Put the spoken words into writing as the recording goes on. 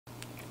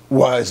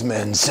Wise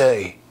men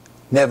say,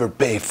 never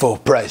pay full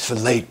price for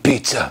late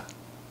pizza.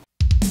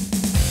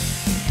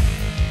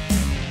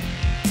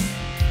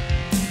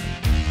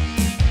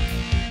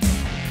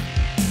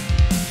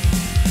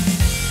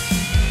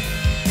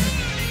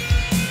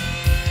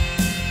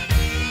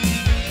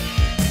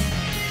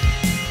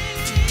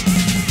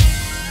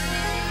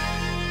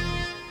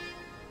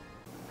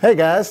 Hey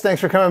guys, thanks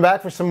for coming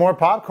back for some more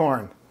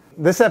popcorn.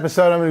 This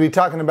episode I'm going to be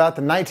talking about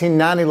the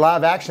 1990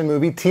 live action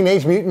movie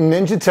Teenage Mutant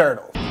Ninja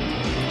Turtles.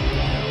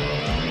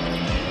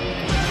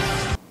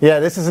 Yeah,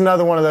 this is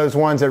another one of those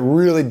ones that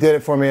really did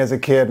it for me as a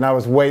kid, and I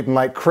was waiting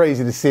like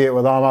crazy to see it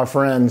with all my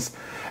friends.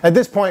 At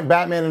this point,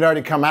 Batman had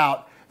already come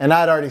out, and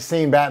I'd already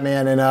seen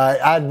Batman, and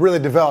I'd really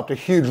developed a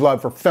huge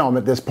love for film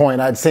at this point.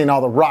 I'd seen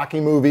all the Rocky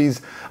movies,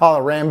 all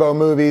the Rambo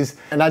movies,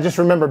 and I just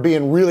remember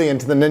being really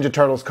into the Ninja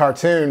Turtles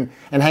cartoon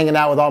and hanging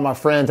out with all my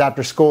friends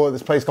after school at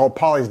this place called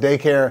Polly's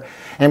Daycare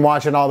and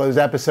watching all those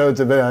episodes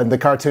of the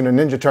cartoon of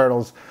Ninja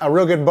Turtles. A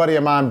real good buddy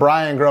of mine,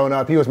 Brian, growing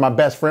up, he was my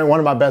best friend, one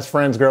of my best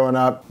friends growing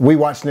up. We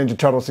watched Ninja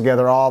Turtles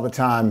together all the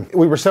time.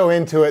 We were so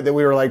into it that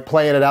we were like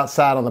playing it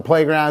outside on the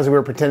playgrounds. We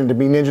were pretending to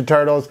be Ninja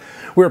Turtles.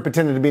 We were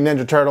pretending to be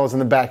Ninja Turtles in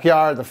the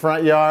backyard, the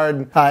front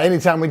yard.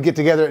 Anytime we'd get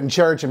together in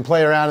church and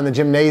play around in the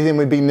gymnasium,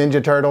 we'd be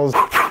Ninja Turtles.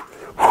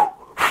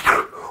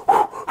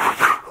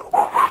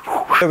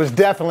 It was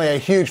definitely a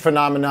huge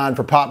phenomenon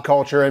for pop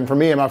culture and for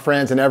me and my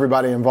friends and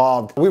everybody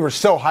involved. We were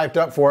so hyped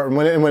up for it,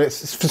 and as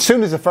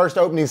soon as the first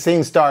opening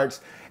scene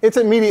starts, it's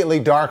immediately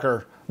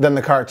darker than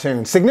the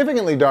cartoon,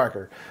 significantly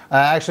darker.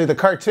 Actually, the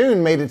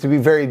cartoon made it to be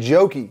very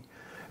jokey.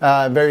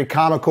 Very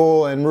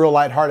comical and real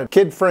lighthearted,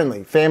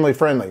 kid-friendly,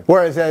 family-friendly.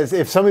 Whereas, as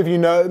if some of you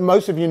know,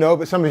 most of you know,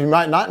 but some of you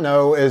might not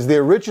know, is the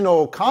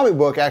original comic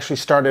book actually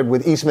started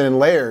with Eastman and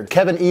Laird.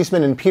 Kevin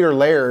Eastman and Peter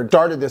Laird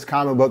started this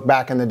comic book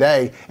back in the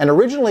day, and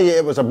originally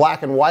it was a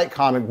black and white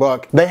comic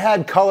book. They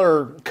had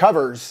color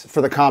covers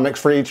for the comics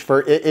for each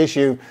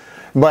issue,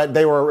 but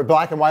they were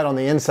black and white on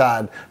the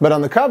inside. But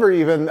on the cover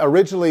even,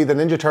 originally the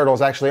Ninja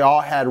Turtles actually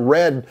all had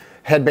red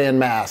headband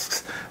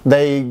masks.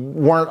 They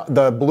weren't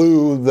the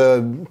blue,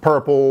 the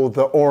purple,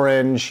 the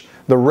orange,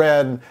 the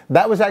red.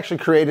 That was actually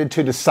created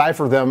to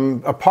decipher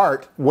them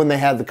apart when they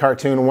had the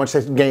cartoon and once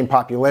they gained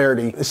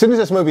popularity. As soon as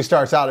this movie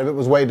starts out, it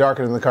was way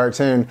darker than the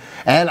cartoon,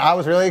 and I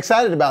was really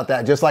excited about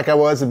that, just like I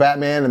was the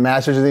Batman, the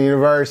Masters of the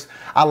Universe.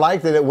 I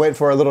liked that it went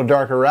for a little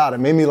darker route. It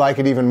made me like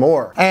it even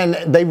more. And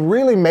they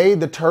really made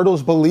the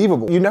turtles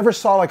believable. You never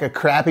saw like a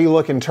crappy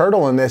looking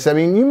turtle in this. I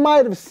mean, you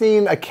might have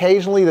seen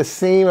occasionally the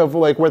scene of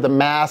like where the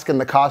mask and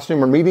the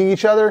costume are meeting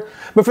each other,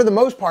 but for the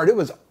most part it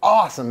was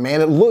awesome,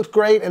 man. It looked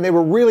great and they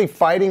were really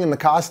fighting in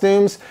the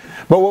costumes.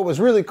 But what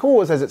was really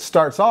cool is as it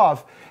starts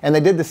off, and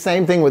they did the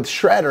same thing with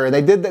Shredder, and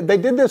they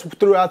did this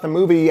throughout the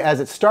movie as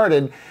it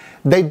started,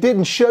 they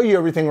didn't show you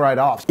everything right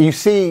off. You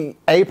see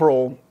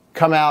April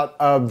come out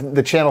of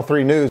the Channel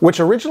 3 news, which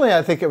originally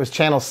I think it was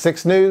Channel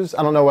 6 news.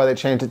 I don't know why they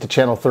changed it to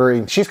Channel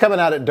 3. She's coming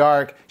out at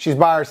dark, she's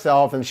by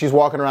herself, and she's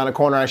walking around a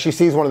corner, and she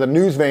sees one of the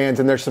news vans,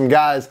 and there's some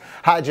guys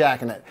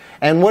hijacking it.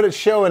 And what it's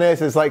showing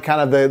is like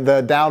kind of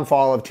the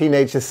downfall of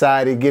teenage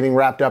society getting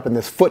wrapped up in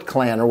this Foot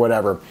Clan or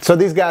whatever. So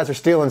these guys are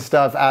stealing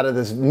stuff out of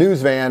this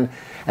news van,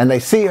 and they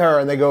see her,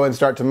 and they go and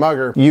start to mug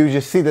her. You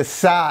just see the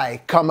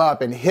sigh come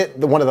up and hit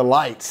one of the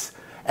lights,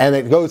 and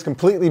it goes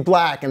completely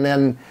black, and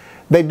then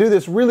they do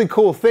this really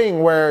cool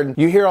thing where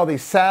you hear all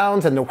these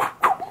sounds and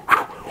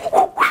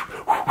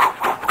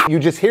you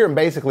just hear them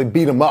basically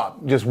beat them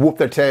up, just whoop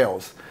their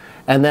tails.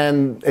 And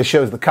then it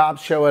shows the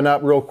cops showing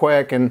up real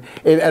quick, and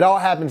it all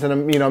happens in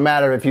a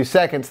matter of a few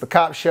seconds. The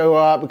cops show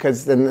up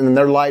because and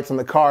their lights on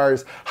the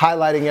cars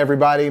highlighting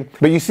everybody.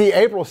 But you see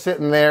April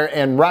sitting there,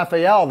 and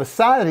Raphael, the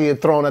sign that he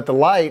had thrown at the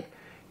light,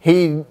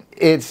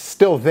 it's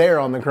still there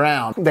on the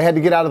ground. They had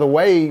to get out of the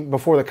way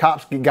before the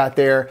cops got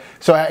there,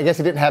 so I guess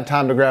he didn't have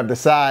time to grab the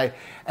sign.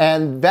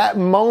 And that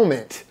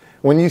moment,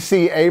 when you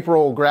see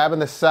April grabbing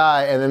the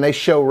sign and then they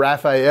show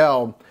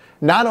Raphael,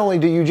 not only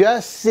do you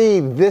just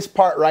see this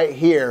part right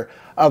here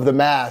of the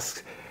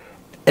mask,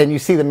 and you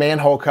see the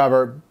manhole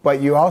cover, but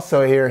you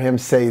also hear him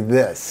say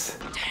this.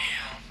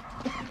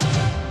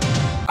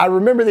 I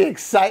remember the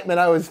excitement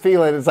I was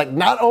feeling. It's like,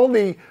 not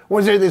only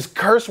was there this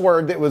curse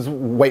word that was,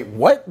 wait,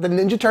 what? The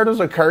Ninja Turtles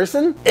are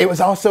cursing? It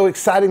was also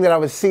exciting that I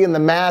was seeing the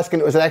mask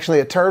and it was actually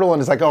a turtle, and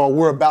it's like, oh,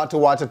 we're about to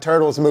watch a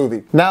Turtles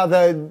movie. Now,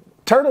 the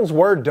Turtles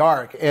were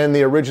dark in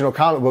the original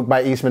comic book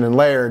by Eastman and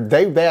Laird.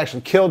 They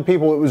actually killed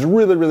people. It was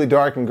really, really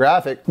dark and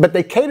graphic. But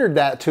they catered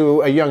that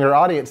to a younger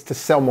audience to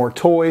sell more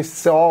toys,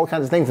 sell all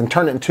kinds of things, and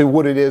turn it into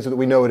what it is that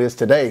we know it is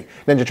today.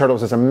 Ninja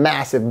Turtles is a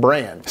massive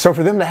brand. So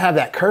for them to have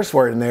that curse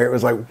word in there, it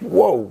was like,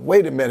 whoa,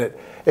 wait a minute.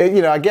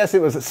 I guess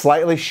it was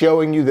slightly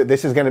showing you that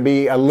this is going to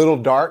be a little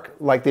dark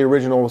like the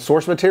original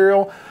source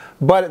material.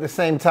 But at the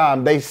same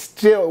time,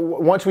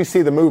 once we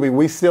see the movie,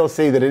 we still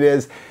see that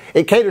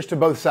it caters to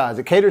both sides.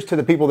 It caters to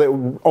the people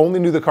that only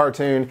knew the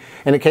cartoon,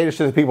 and it caters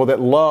to the people that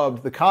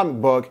loved the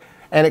comic book,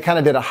 and it kind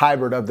of did a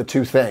hybrid of the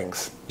two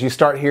things. You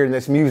start hearing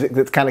this music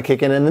that's kind of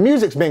kicking in, and the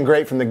music's been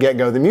great from the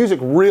get-go. The music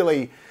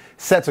really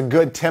sets a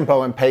good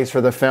tempo and pace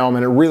for the film,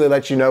 and it really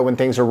lets you know when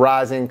things are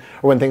rising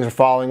or when things are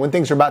falling, when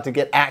things are about to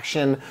get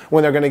action,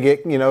 when they're going to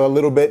get, you know, a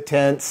little bit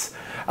tense,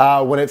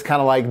 when it's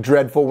kind of like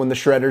dreadful when the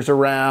Shredder's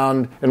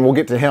around, and we'll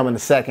get to him in a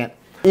second.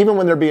 Even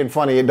when they're being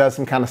funny, it does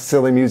some kind of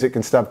silly music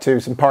and stuff too,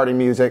 some party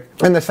music.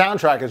 And the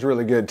soundtrack is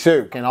really good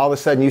too. And all of a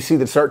sudden you see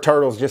the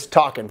turtles just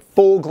talking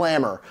full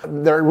glamour.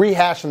 They're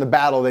rehashing the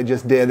battle they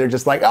just did. They're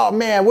just like, oh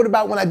man, what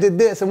about when I did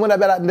this and what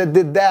about I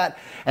did that?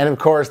 And of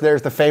course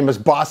there's the famous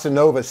Bossa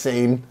Nova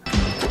scene.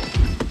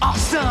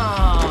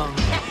 Awesome!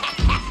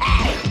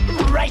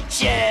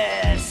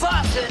 Righteous!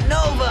 Bossa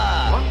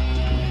Nova! What?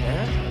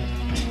 Yeah?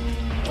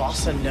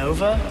 Bossa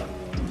Nova?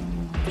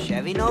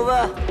 Chevy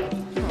Nova?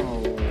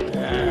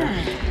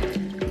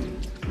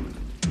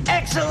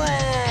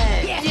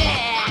 Excellent! Yeah!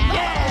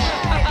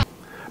 Yeah!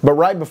 But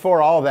right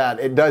before all that,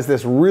 it does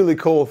this really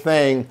cool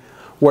thing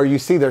where you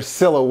see their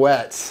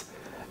silhouettes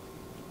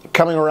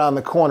coming around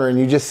the corner, and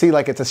you just see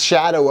like it's a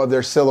shadow of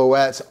their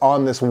silhouettes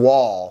on this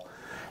wall.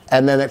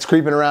 And then it's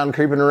creeping around,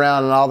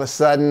 and all of a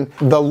sudden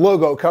the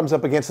logo comes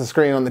up against the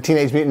screen on the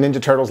Teenage Mutant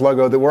Ninja Turtles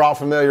logo that we're all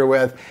familiar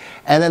with,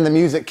 and then the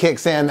music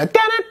kicks in.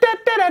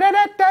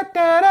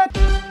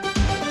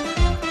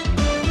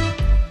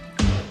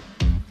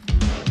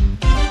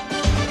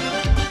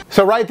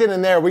 So right then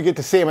and there, we get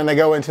to see them, and they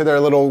go into their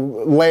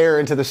little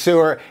lair into the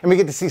sewer, and we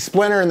get to see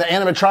Splinter, and the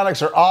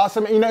animatronics are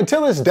awesome. And, you know,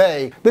 until this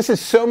day, this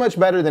is so much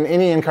better than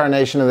any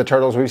incarnation of the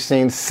Turtles we've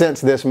seen since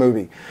this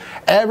movie.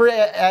 Every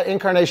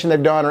incarnation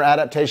they've done or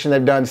adaptation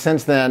they've done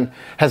since then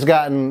has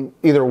gotten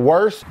either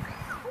worse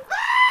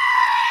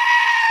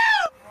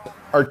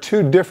or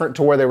too different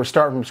to where they were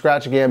starting from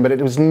scratch again, but it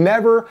was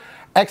never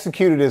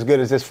executed as good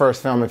as this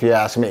first film, if you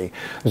ask me.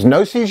 There's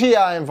no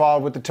CGI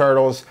involved with the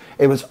Turtles.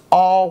 It was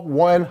all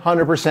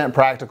 100%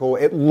 practical.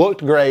 It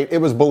looked great. It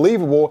was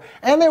believable,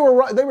 and they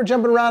were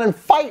jumping around and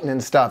fighting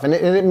and stuff, and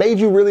it made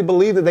you really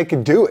believe that they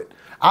could do it.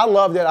 I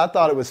loved it. I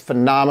thought it was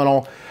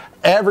phenomenal.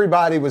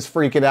 Everybody was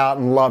freaking out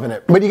and loving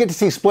it. But you get to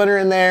see Splinter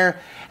in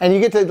there, and you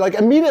get to, like,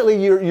 immediately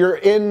you're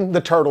in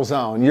the Turtle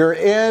zone. You're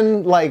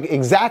in, like,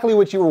 exactly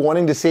what you were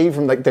wanting to see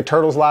from, like, the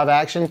Turtles live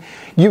action.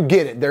 You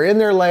get it. They're in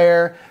their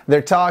lair.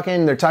 They're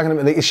talking.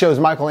 It shows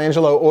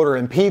Michelangelo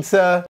ordering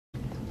pizza.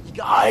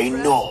 I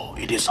know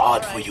it is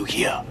hard for you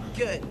here.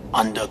 Good.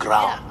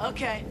 Underground. Yeah,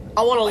 okay.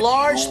 I want a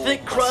large,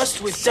 thick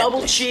crust with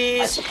double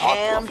cheese,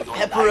 ham,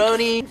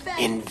 pepperoni.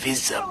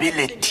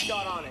 Invisibility.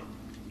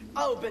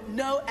 Oh, but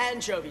no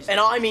anchovies. And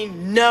I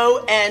mean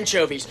no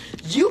anchovies.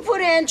 You put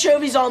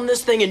anchovies on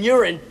this thing and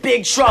you're in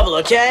big trouble,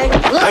 okay?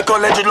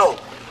 Michelangelo.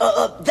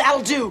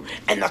 That'll do.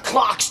 And the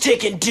clock's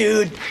ticking,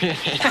 dude.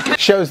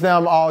 Shows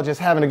them all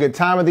just having a good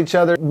time with each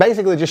other.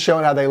 Basically just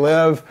showing how they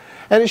live.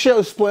 And it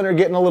shows Splinter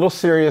getting a little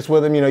serious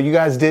with him. You know, you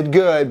guys did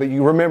good, but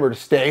you remember to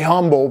stay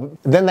humble.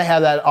 Then they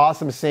have that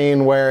awesome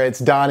scene where it's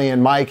Donnie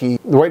and Mikey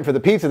waiting for the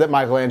pizza that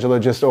Michelangelo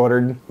just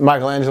ordered.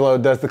 Michelangelo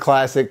does the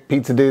classic,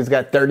 pizza dude's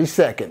got 30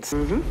 seconds.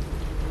 Mm-hmm.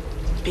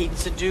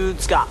 Pizza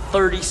dude's got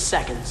 30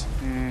 seconds.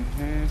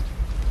 Mm-hmm.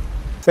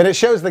 And it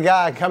shows the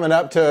guy coming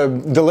up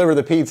to deliver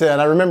the pizza, and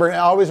I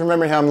always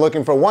remember him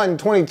looking for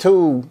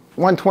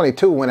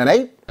 122 and an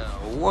 8.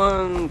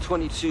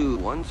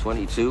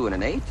 122 and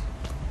an 8.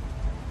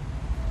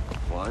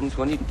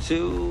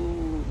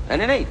 122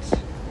 and an 8.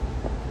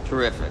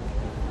 Terrific.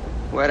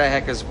 Where the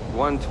heck is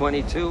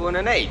 122 and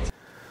an 8?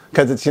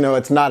 Because it's, you know,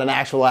 it's not an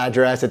actual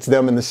address, it's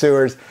them in the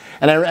sewers.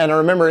 And I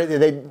remember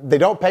they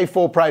don't pay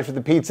full price for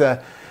the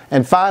pizza,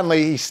 and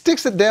finally he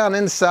sticks it down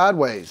in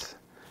sideways.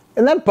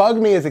 And that bugged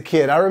me as a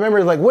kid. I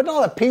remember, like, wouldn't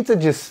all the pizza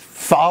just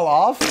fall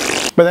off?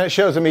 But then it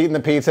shows them eating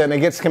the pizza, and it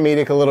gets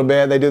comedic a little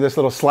bit. They do this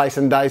little slice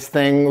and dice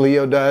thing,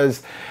 Leo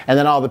does, and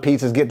then all the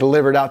pizzas get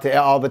delivered out to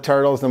all the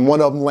turtles, and one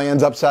of them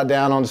lands upside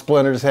down on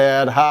Splinter's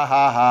head. Ha,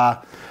 ha,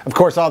 ha. Of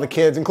course, all the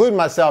kids, including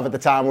myself at the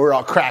time, we were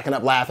all cracking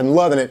up, laughing,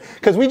 loving it,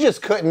 because we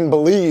just couldn't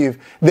believe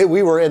that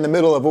we were in the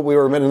middle of what we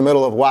were in the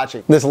middle of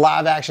watching. This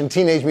live-action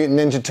Teenage Mutant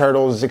Ninja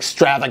Turtles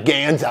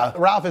extravaganza.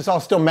 Ralph is all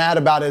still mad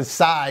about his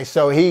size,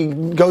 so he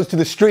goes to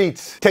the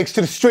streets, takes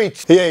to the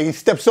streets. Yeah, he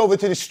steps over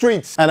to the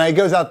streets, and he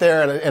goes out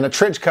there in a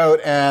trench coat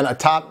and a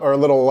top or a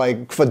little,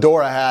 like,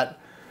 fedora hat,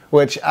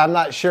 which I'm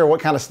not sure what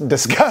kind of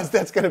disgust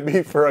that's going to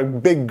be for a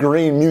big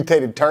green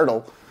mutated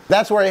turtle.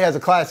 That's where he has a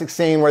classic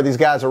scene where these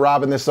guys are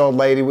robbing this old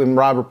lady and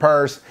rob her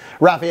purse.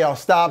 Raphael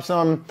stops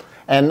them,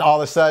 and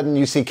all of a sudden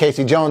you see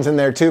Casey Jones in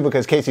there too,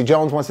 because Casey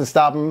Jones wants to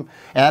stop him, and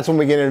that's when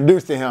we get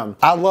introduced to him.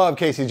 I love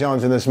Casey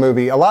Jones in this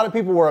movie. A lot of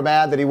people were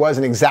mad that he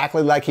wasn't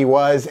exactly like he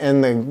was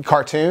in the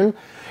cartoon.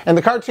 In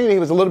the cartoon, he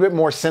was a little bit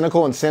more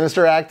cynical and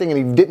sinister acting, and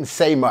he didn't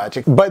say much.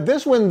 But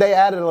this one, they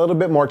added a little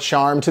bit more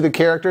charm to the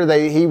character.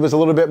 He was a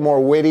little bit more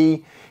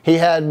witty. He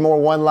had more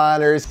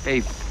one-liners.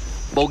 Hey,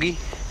 Bogey.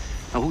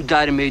 Now, who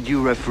died and made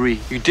you referee?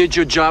 You did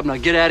your job, now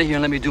get out of here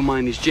and let me do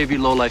mine. These JV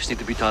lowlifes need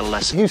to be taught a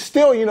lesson. He's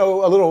still, you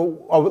know,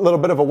 a little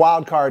bit of a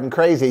wild card and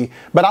crazy,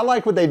 but I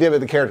like what they did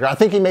with the character. I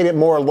think they made it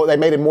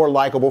more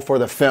likable for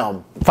the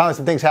film. Finally,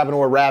 some things happen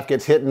where Raph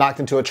gets hit and knocked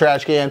into a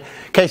trash can.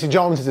 Casey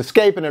Jones is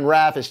escaping, and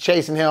Raph is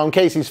chasing him.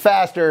 Casey's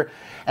faster,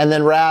 and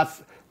then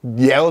Raph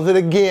yells it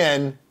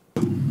again.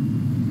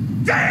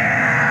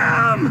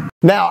 Damn!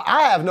 Now,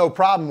 I have no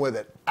problem with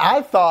it.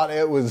 I thought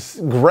it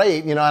was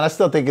great, you know, and I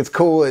still think it's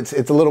cool. It's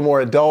a little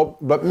more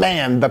adult, but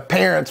man, the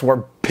parents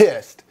were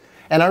pissed.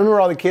 And I remember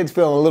all the kids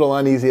feeling a little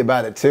uneasy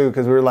about it too,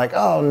 because we were like,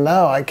 oh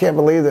no, I can't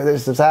believe that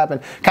this has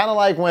happened. Kind of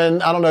like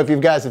when, I don't know if you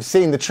guys have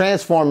seen the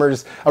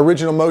Transformers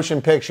original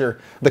motion picture,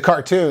 the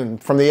cartoon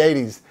from the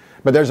 80s.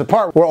 But there's a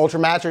part where Ultra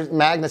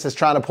Magnus is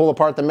trying to pull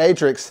apart the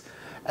Matrix,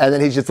 and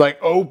then he's just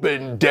like,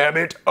 open, damn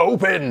it,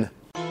 open.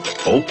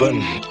 Open.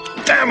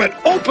 Damn it,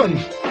 open!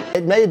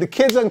 It made the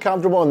kids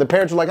uncomfortable, and the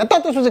parents were like, I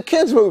thought this was a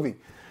kid's movie.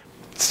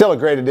 Still a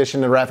great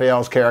addition to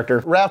Raphael's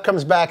character. Raph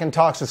comes back and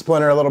talks to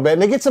Splinter a little bit,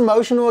 and it gets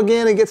emotional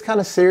again, it gets kind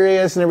of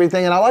serious and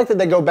everything, and I like that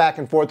they go back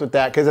and forth with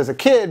that, because as a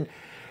kid,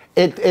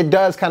 it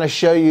does kind of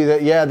show you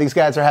that, yeah, these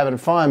guys are having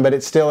fun, but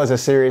it still is a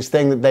serious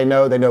thing that they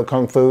know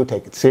Kung Fu,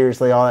 take it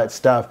seriously, all that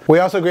stuff. We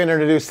also get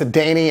introduced to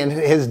Danny and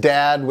his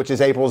dad, which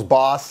is April's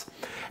boss,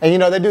 and you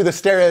know, they do the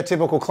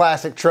stereotypical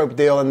classic trope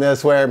deal in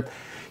this, where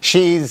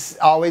she's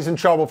always in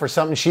trouble for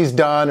something she's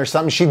done or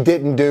something she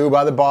didn't do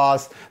by the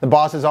boss. The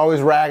boss is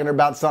always ragging her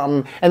about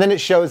something. And then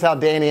it shows how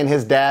Danny and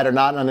his dad are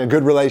not in a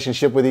good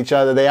relationship with each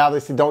other. They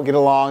obviously don't get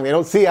along. They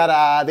don't see eye to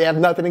eye. They have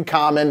nothing in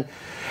common.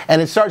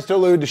 And it starts to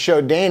allude to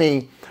show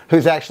Danny,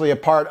 who's actually a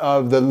part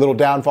of the little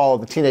downfall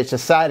of the teenage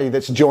society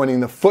that's joining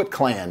the Foot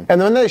Clan. And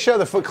when they show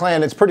the Foot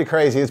Clan, it's pretty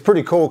crazy. It's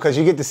pretty cool because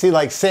you get to see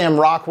like Sam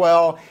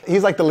Rockwell.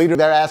 He's like the leader.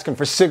 They're asking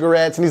for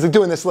cigarettes, and he's like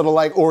doing this little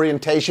like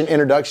orientation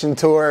introduction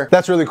tour.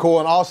 That's really cool.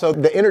 And also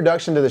the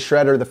introduction to the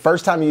Shredder, the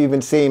first time you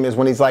even see him is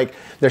when he's like,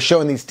 they're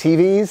showing these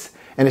TVs,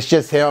 and it's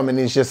just him, and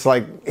he's just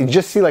like, you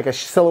just see like a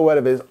silhouette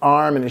of his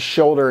arm and his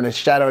shoulder and his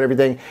shadow and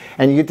everything,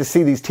 and you get to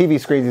see these TV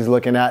screens he's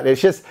looking at. It's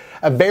just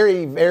a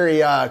very,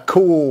 very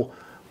cool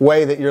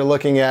way that you're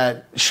looking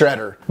at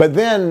Shredder. But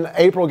then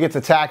April gets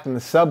attacked in the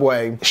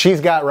subway.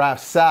 She's got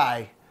Raph's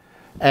Sai,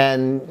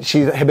 and she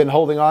had been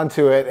holding on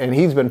to it, and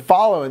he's been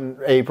following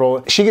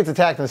April. She gets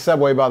attacked in the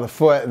subway by the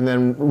Foot, and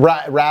then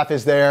Raph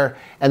is there,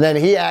 and then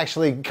he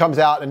actually comes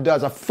out and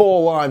does a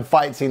full-on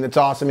fight scene that's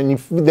awesome, and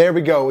there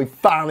we go. We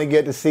finally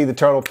get to see the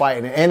turtle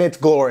fighting, and it's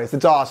glorious.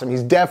 It's awesome.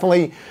 He's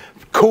definitely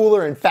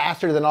cooler and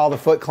faster than all the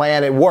Foot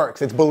Clan. It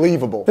works. It's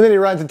believable. And then he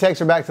runs and takes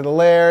her back to the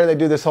lair. They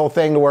do this whole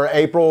thing to where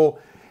April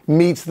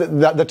meets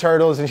the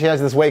turtles, and she has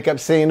this wake-up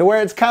scene to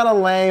where it's kind of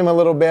lame a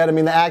little bit. I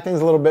mean, the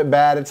acting's a little bit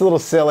bad. It's a little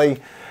silly.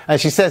 And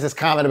she says this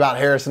comment about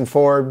Harrison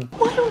Ford.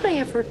 Why don't I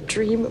ever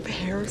dream of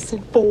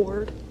Harrison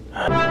Ford?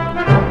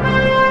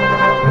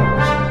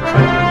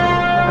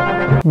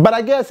 But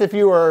I guess if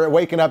you were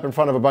waking up in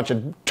front of a bunch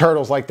of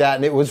turtles like that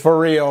and it was for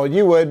real,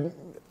 you would,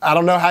 I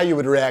don't know how you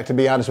would react, to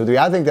be honest with you.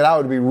 I think that I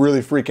would be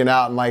really freaking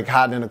out and like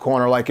hiding in a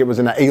corner like it was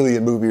in an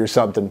alien movie or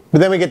something.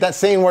 But then we get that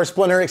scene where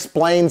Splinter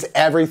explains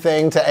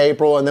everything to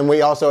April, and then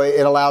we also,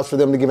 it allows for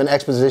them to give an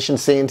exposition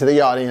scene to the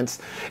audience,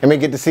 and we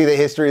get to see the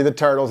history of the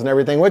turtles and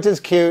everything, which is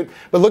cute,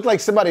 but looked like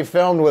somebody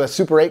filmed with a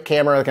Super 8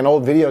 camera, like an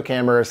old video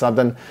camera or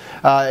something.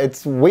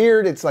 It's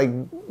weird, it's like,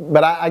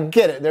 but I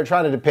get it. They're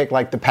trying to depict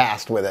like the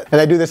past with it. And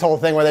they do this whole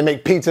thing where they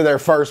make pizza their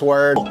first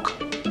word.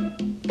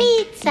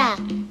 Pizza,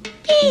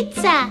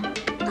 pizza.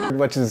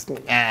 Which is,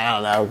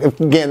 I don't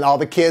know, again, all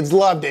the kids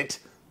loved it,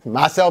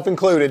 myself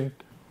included.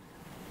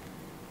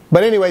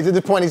 But anyways, at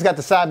this point, he's got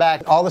the Sai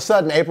back. All of a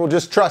sudden, April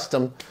just trusts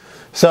him.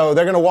 So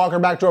they're going to walk her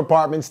back to her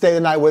apartment, stay the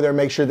night with her,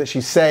 make sure that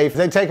she's safe.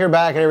 They take her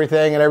back and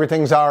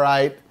everything's all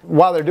right.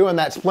 While they're doing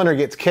that, Splinter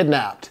gets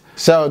kidnapped.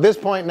 So at this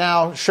point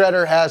now,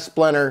 Shredder has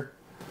Splinter,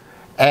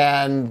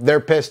 and they're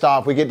pissed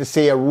off. We get to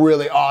see a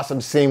really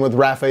awesome scene with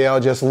Raphael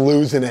just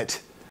losing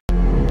it.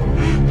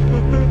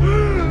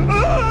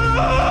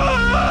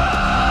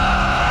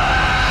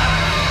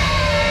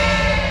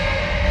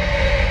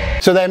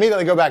 So they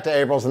immediately go back to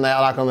April's and they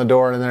knock on the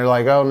door and they're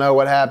like, oh no,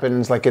 what happened?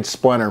 And it's like, it's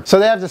Splinter. So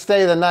they have to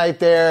stay the night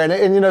there,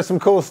 and you know, some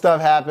cool stuff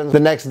happens.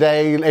 The next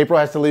day, April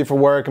has to leave for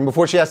work, and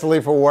before she has to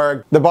leave for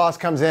work, the boss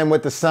comes in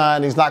with the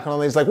son. He's knocking on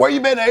the, he's like, where you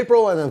been,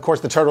 April? And then of course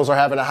the turtles are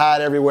having to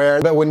hide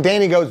everywhere. But when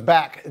Danny goes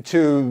back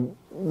to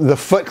the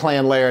Foot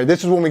Clan lair,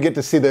 this is when we get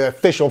to see the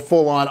official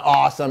full-on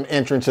awesome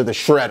entrance of the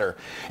Shredder.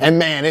 And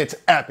man, it's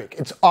epic.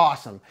 It's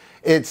awesome.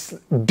 It's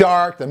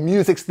dark, the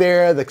music's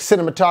there, the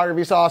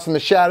cinematography's awesome, the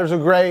shadows are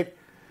great.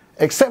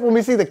 Except when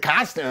we see the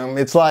costume,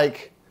 it's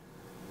like,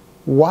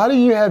 why do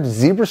you have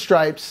zebra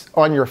stripes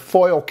on your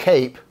foil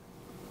cape?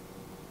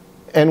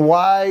 And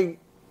why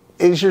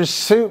is your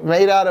suit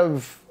made out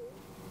of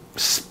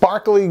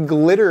sparkly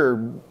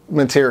glitter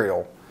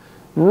material?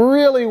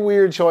 Really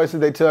weird choice that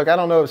they took. I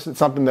don't know if it's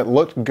something that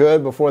looked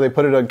good before they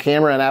put it on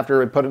camera, and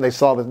after they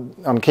saw it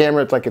on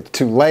camera, it's like it's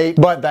too late.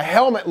 But the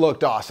helmet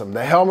looked awesome.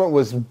 The helmet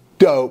was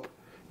dope.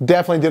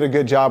 Definitely did a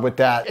good job with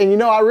that. And you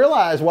know, I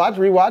realized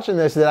rewatching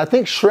this that I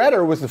think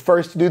Shredder was the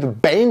first to do the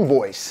Bane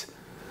voice.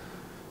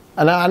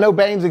 And I know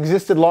Bane's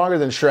existed longer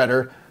than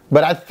Shredder,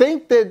 but I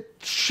think that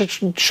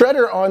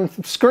Shredder on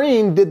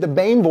screen did the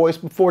Bane voice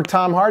before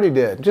Tom Hardy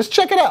did. Just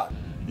check it out.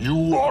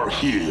 You are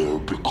here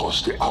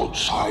because the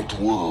outside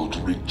world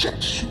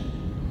rejects you.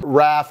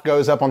 Raph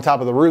goes up on top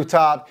of the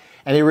rooftop,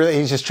 and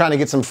he's just trying to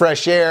get some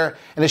fresh air,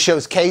 and it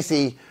shows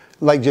Casey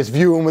like just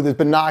viewing with his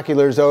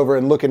binoculars over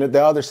and looking at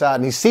the other side,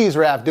 and he sees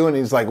Raph doing it.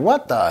 He's like,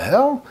 what the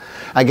hell?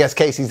 I guess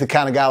Casey's the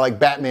kind of guy like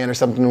Batman or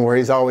something where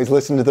he's always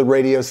listening to the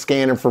radio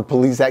scanner for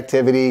police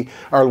activity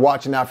or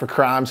watching out for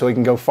crime so he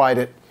can go fight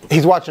it.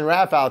 He's watching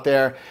Raph out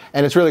there,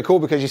 and it's really cool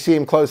because you see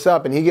him close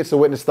up and he gets to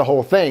witness the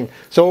whole thing.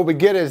 So what we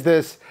get is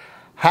this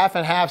half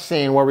and half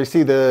scene where we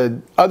see the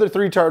other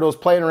 3 turtles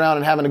playing around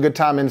and having a good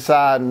time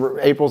inside, and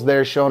April's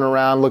there showing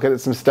around, looking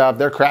at some stuff.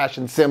 They're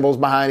crashing cymbals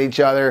behind each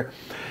other.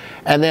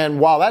 And then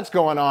while that's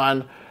going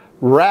on,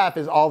 Raph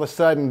is all of a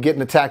sudden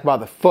getting attacked by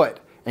the foot,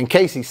 and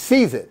Casey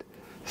sees it.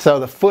 So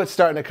the foot's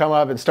starting to come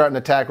up and starting to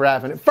attack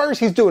Raph, and at first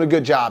he's doing a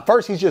good job.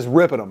 First he's just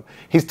ripping them.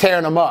 He's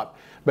tearing them up.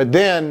 But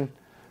then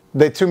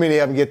too many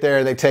of them get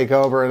there, they take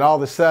over, and all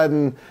of a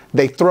sudden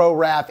they throw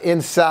Raph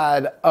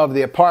inside of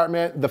the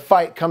apartment. The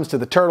fight comes to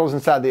the turtles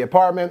inside the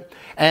apartment,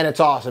 and it's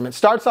awesome. It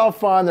starts off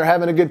fun, they're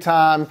having a good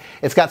time.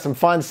 It's got some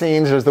fun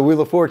scenes. There's the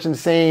Wheel of Fortune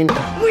scene.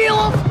 Wheel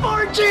of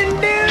Fortune,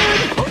 dude!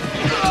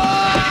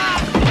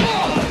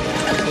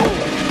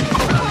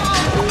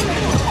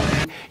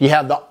 You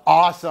have the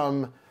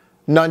awesome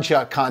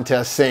nunchuck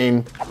contest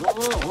scene.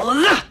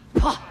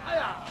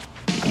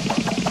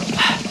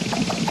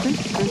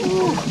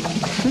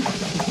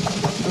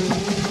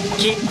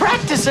 Keep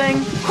practicing.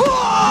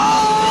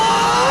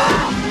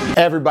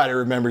 Everybody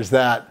remembers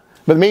that.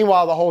 But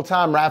meanwhile, the whole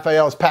time,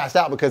 Raphael's passed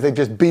out because they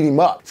just beat him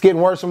up. It's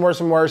getting worse and worse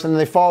and worse, and then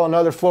they fall on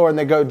another floor and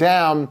they go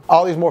down.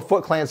 All these more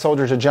Foot Clan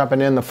soldiers are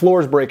jumping in. The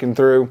floor's breaking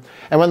through.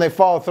 And when they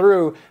fall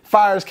through,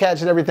 fire's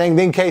catching everything.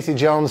 Then Casey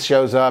Jones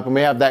shows up, and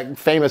we have that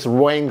famous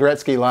Wayne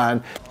Gretzky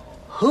line.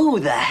 Who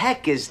the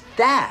heck is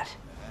that?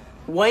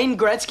 Wayne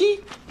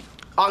Gretzky?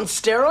 On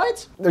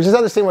steroids? There's this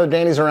other scene where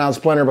Danny's around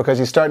Splinter because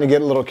he's starting to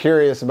get a little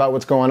curious about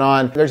what's going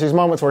on. There's these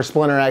moments where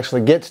Splinter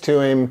actually gets to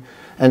him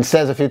and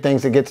says a few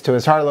things that gets to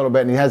his heart a little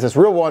bit, and he has this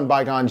real one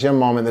bygone Jim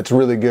moment that's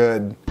really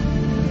good.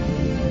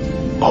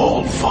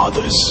 All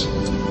fathers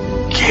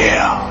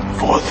care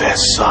for their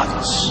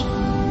sons.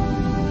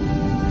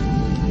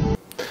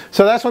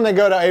 So that's when they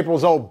go to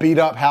April's old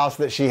beat-up house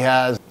that she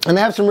has, and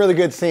they have some really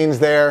good scenes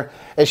there.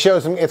 It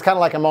shows them, it's kind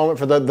of like a moment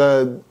for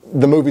the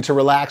movie to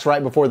relax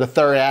right before the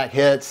third act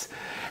hits.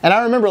 And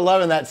I remember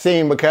loving that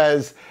scene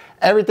because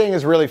everything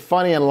is really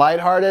funny and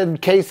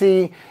lighthearted.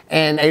 Casey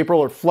and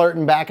April are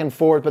flirting back and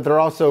forth, but they're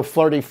also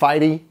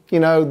flirty-fighty. You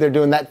know, they're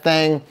doing that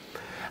thing.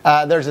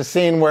 There's a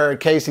scene where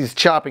Casey's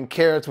chopping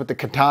carrots with the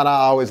katana.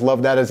 I always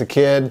loved that as a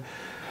kid.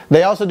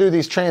 They also do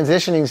these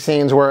transitioning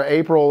scenes where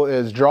April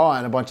is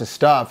drawing a bunch of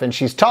stuff and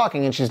she's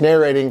talking and she's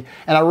narrating,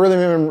 and I really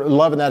remember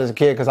loving that as a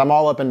kid because I'm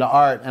all up into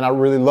art and I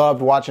really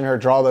loved watching her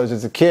draw those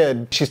as a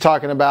kid. She's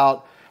talking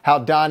about how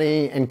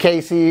Donnie and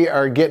Casey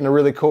are getting a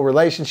really cool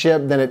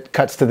relationship, then it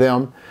cuts to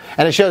them.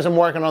 And it shows them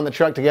working on the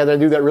truck together.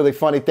 They do that really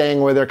funny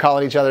thing where they're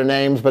calling each other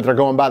names, but they're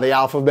going by the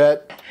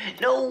alphabet.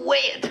 No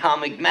way,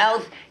 Atomic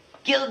Mouth.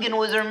 Gilligan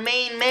was her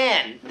main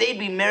man. They'd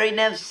be married and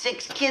have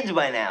 6 kids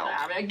by now.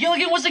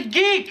 Gilligan was a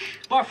geek,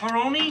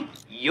 Barfaroni.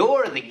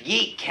 You're the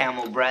geek,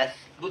 Camel Breath.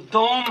 The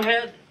dome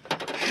head.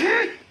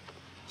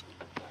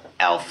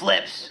 L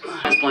Flips.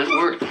 Transplant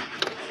work.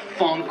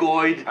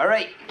 Fungoid. All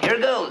right, here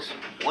goes.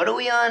 What are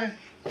we on?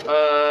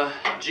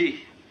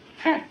 G.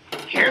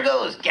 Here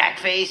goes,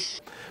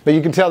 Gackface. But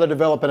you can tell they're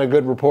developing a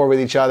good rapport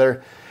with each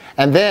other.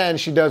 And then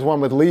she does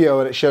one with Leo,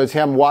 and it shows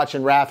him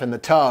watching Raph in the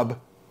tub.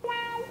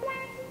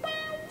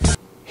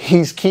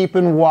 He's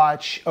keeping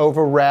watch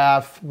over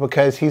Raph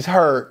because he's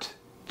hurt.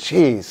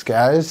 Jeez,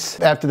 guys.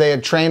 After they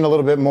had trained a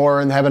little bit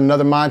more and have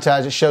another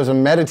montage, it shows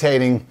them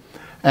meditating.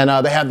 And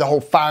they have the whole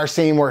fire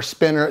scene where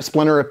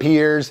Splinter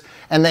appears,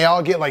 and they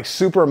all get like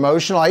super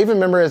emotional. I even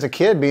remember as a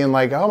kid being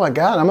like, oh my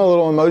God, I'm a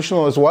little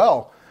emotional as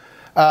well.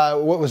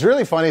 What was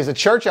really funny is the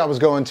church I was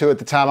going to at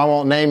the time, I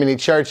won't name any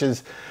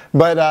churches,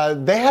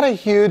 but they had a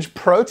huge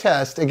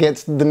protest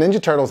against the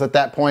Ninja Turtles at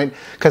that point,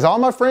 because all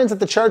my friends at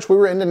the church, we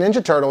were into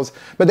Ninja Turtles,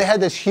 but they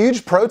had this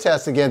huge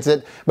protest against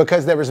it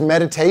because there was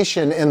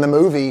meditation in the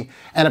movie,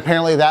 and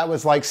apparently that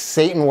was like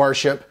Satan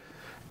worship.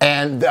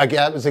 And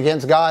it was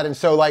against God. And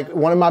so like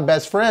one of my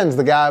best friends,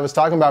 the guy I was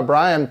talking about,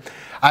 Brian,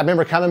 I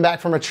remember coming back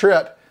from a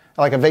trip,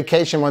 like a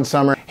vacation one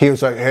summer. He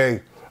was like,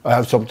 hey, I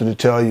have something to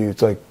tell you.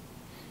 It's like,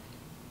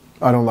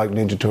 I don't like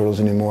Ninja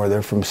Turtles anymore.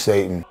 They're from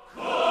Satan.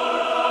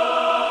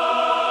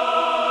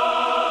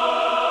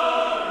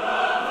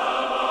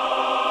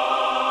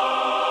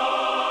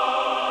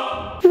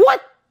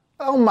 What?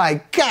 Oh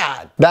my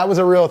God. That was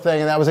a real thing,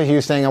 and that was a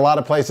huge thing. A lot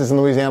of places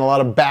in Louisiana, a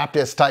lot of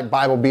Baptist type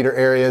Bible beater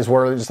areas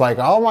were just like,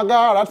 oh my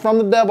God, that's from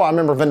the devil. I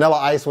remember Vanilla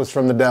Ice was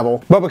from the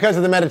devil. But because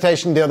of the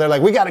meditation deal, they're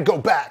like, we got to go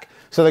back.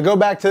 So they go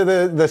back to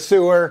the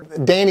sewer.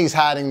 Danny's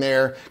hiding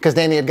there because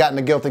Danny had gotten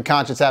a guilty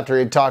conscience after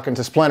he had talking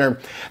to Splinter.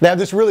 They have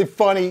this really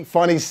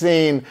funny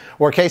scene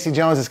where Casey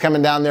Jones is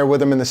coming down there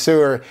with him in the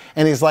sewer,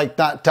 and he's like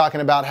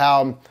talking about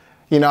how,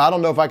 you know, I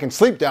don't know if I can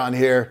sleep down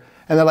here.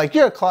 And they're like,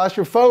 you're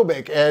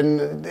claustrophobic.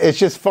 And it's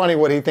just funny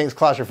what he thinks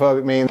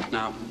claustrophobic means.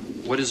 Now,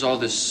 what is all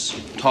this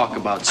talk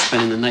about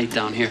spending the night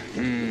down here?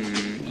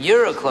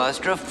 You're a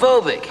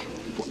claustrophobic.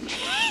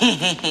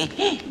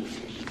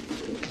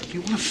 You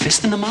want a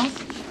fist in the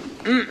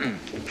mouth? Mm-mm.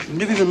 You've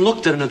never even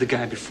looked at another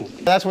guy before.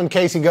 That's when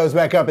Casey goes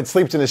back up and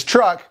sleeps in his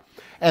truck.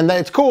 And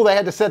it's cool, they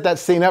had to set that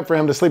scene up for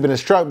him to sleep in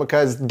his truck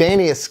because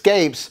Danny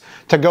escapes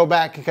to go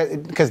back,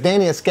 because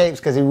Danny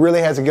escapes because he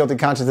really has a guilty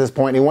conscience at this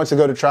point and he wants to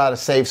go to try to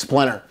save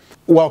Splinter.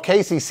 Well,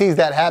 Casey sees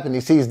that happen. He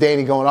sees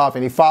Danny going off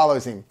and he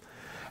follows him.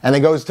 And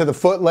then goes to the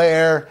foot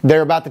layer.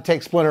 They're about to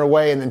take Splinter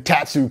away and then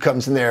Tatsu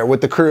comes in there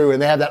with the crew.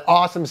 And they have that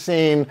awesome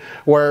scene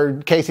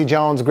where Casey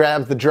Jones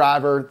grabs the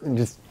driver and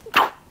just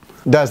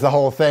does the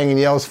whole thing and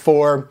yells,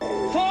 "4."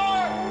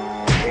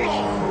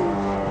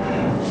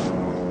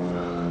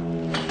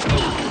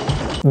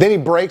 Then he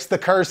breaks the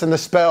curse and the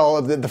spell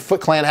the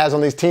Foot Clan has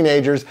on these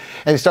teenagers,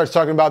 and he starts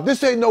talking about,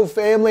 "This ain't no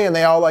family," and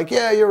they all like,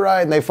 "Yeah, you're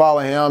right," and they follow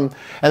him,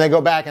 and they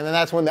go back, and then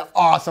that's when the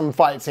awesome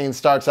fight scene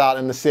starts out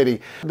in the city.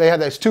 They have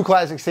those two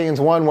classic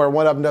scenes, one where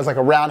one of them does like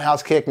a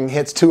roundhouse kick and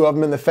hits two of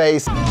them in the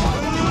face.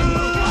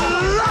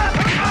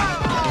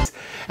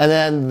 And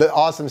then the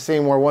awesome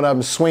scene where one of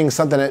them swings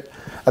something at,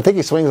 I think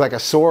he swings like a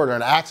sword or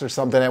an axe or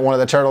something at one of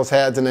the turtles'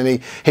 heads, and then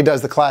he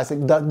does the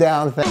classic duck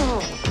down thing.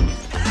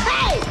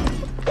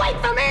 Wait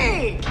for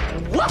me!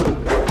 Whoa.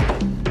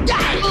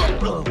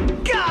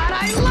 God,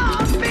 I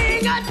love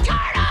being a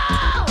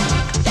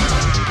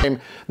turtle!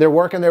 They're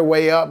working their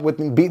way up with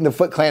beating the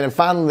Foot Clan, and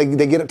finally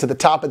they get up to the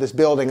top of this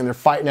building and they're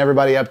fighting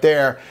everybody up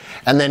there,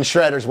 and then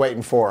Shredder's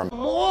waiting for them.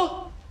 More?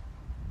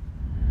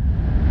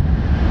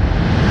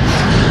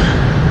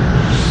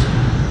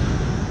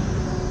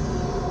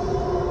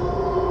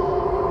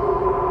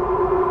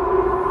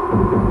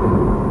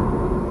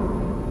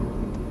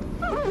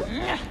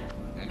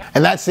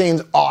 And that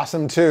scene's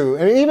awesome too.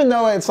 And even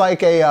though it's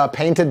like a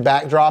painted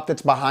backdrop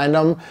that's behind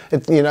them,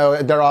 it's, you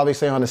know, they're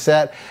obviously on the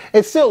set,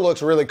 it still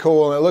looks really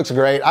cool and it looks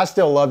great. I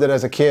still loved it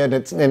as a kid.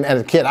 And as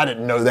a kid, I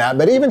didn't know that.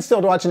 But even still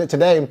watching it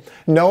today,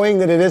 knowing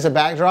that it is a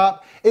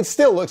backdrop, it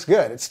still looks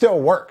good. It still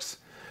works.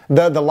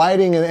 The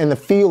lighting and the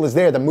feel is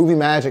there. The movie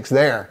magic's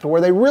there. Where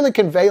they really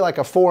convey like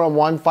a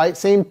 4-on-1 fight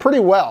scene pretty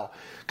well.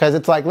 Because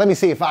it's like, let me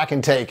see if I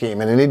can take him.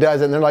 And then he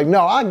does it, and they're like,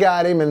 no, I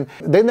got him. And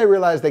then they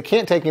realize they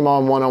can't take him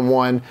on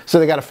one-on-one, so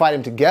they got to fight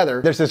him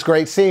together. There's this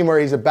great scene where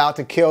he's about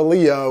to kill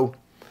Leo,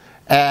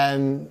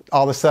 and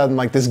all of a sudden,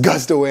 like, this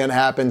gust of wind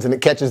happens, and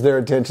it catches their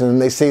attention, and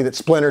they see that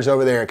Splinter's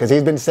over there, because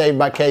he's been saved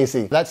by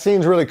Casey. That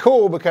scene's really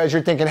cool, because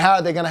you're thinking, how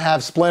are they going to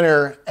have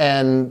Splinter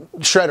and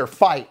Shredder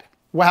fight?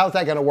 Well, how's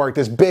that going to work?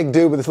 This big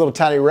dude with this little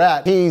tiny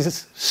rat,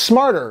 he's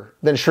smarter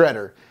than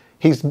Shredder.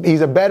 He's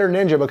a better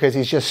ninja because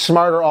he's just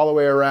smarter all the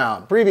way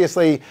around.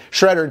 Previously,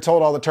 Shredder had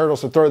told all the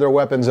turtles to throw their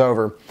weapons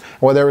over.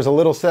 Well, there was a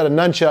little set of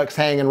nunchucks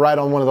hanging right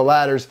on one of the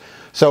ladders.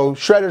 So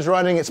Shredder's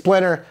running at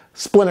Splinter.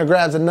 Splinter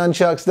grabs the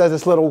nunchucks, does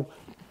this little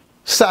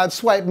side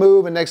swipe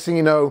move, and next thing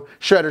you know,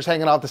 Shredder's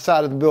hanging off the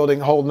side of the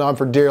building, holding on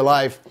for dear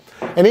life.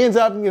 And he ends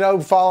up, you know,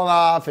 falling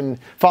off and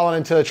falling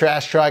into a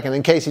trash truck, and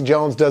then Casey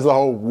Jones does the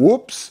whole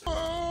whoops.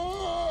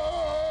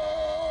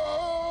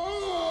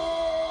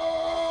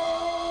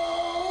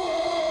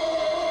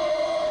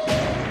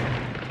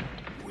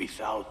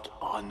 Without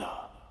honor.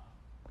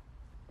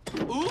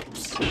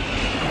 Oops!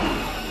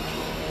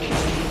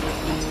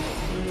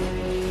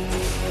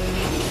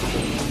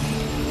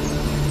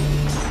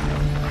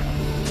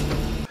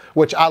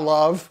 Which I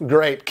love.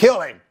 Great.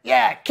 Kill him.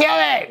 Yeah, kill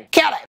him.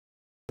 Kill him.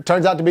 It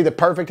turns out to be the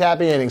perfect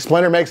happy ending.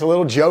 Splinter makes a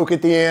little joke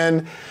at the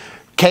end.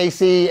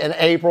 Casey and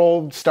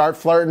April start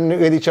flirting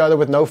with each other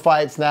with no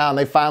fights now, and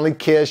they finally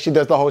kiss. She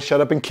does the whole shut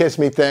up and kiss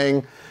me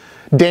thing.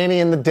 Danny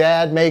and the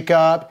dad make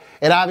up.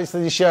 It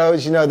obviously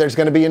shows, you know, there's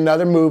going to be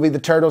another movie. The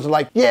turtles are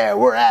like, yeah,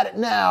 we're at it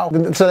now.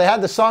 So they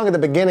had the song at the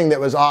beginning that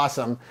was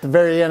awesome. At the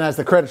very end, as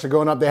the credits are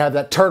going up, they have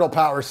that Turtle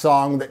Power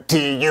song, that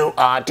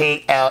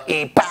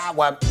T-U-R-T-L-E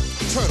power.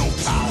 Turtle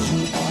power.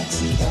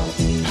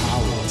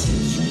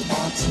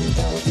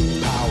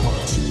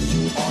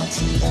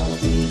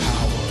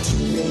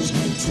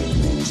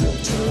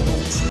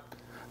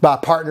 By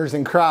Partners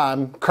in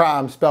Crime,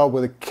 crime spelled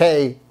with a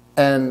K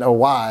and a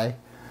Y.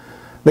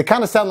 They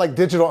kind of sound like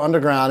Digital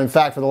Underground. In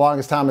fact, for the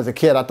longest time as a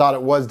kid, I thought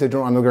it was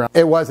Digital Underground.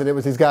 It wasn't. It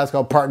was these guys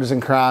called Partners in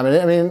Crime. And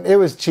I mean, it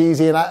was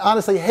cheesy. And I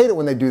honestly hate it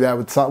when they do that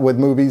with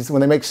movies, when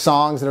they make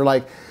songs that are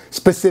like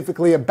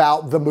specifically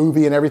about the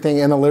movie and everything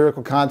in the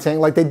lyrical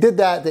content. Like they did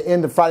that at the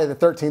end of Friday the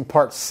 13th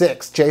Part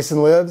 6,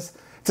 Jason Lives.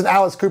 It's an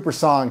Alice Cooper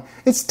song.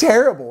 It's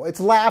terrible.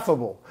 It's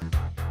laughable.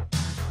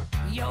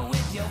 You're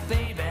with your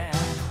baby.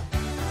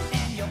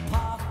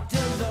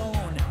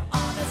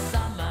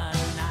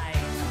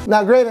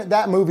 Now, granted,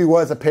 that movie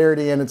was a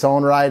parody in its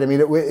own right. I mean,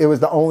 it was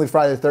the only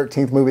Friday the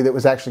 13th movie that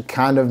was actually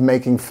kind of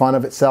making fun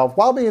of itself.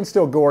 While being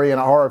still gory in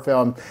a horror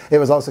film, it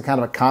was also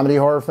kind of a comedy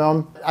horror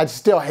film. I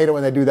still hate it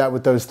when they do that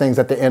with those things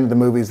at the end of the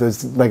movies.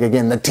 Those, like,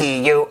 again, the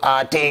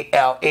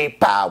T-U-R-T-L-E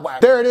power.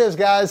 There it is,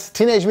 guys.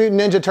 Teenage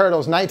Mutant Ninja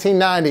Turtles,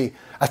 1990.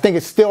 I think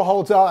it still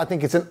holds up. I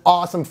think it's an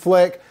awesome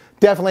flick.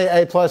 Definitely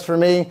an A+ for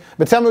me.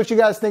 But tell me what you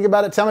guys think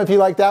about it. Tell me if you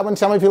like that one.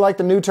 Tell me if you like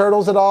the new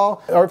Turtles at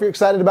all. Or if you're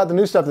excited about the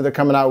new stuff that they're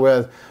coming out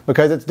with.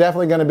 Because it's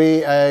definitely going to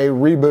be a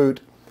reboot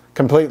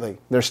completely.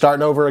 They're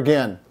starting over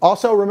again.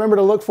 Also, remember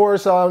to look for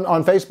us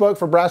on Facebook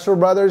for BrassReel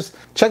Brothers.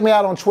 Check me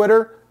out on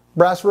Twitter,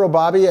 BrassReel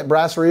Bobby at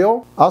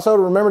BrassReel. Also,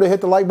 remember to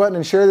hit the like button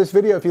and share this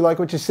video if you like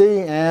what you see,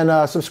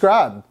 and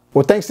subscribe.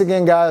 Well, thanks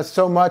again, guys,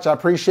 so much. I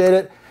appreciate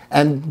it.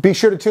 And be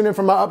sure to tune in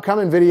for my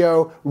upcoming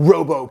video,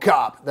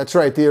 RoboCop. That's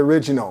right, the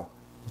original.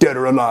 Dead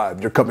or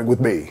alive, you're coming with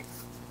me.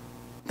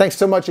 Thanks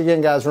so much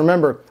again, guys.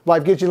 Remember,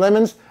 life gives you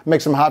lemons,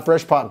 make some hot,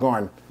 fresh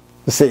popcorn.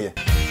 See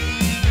you.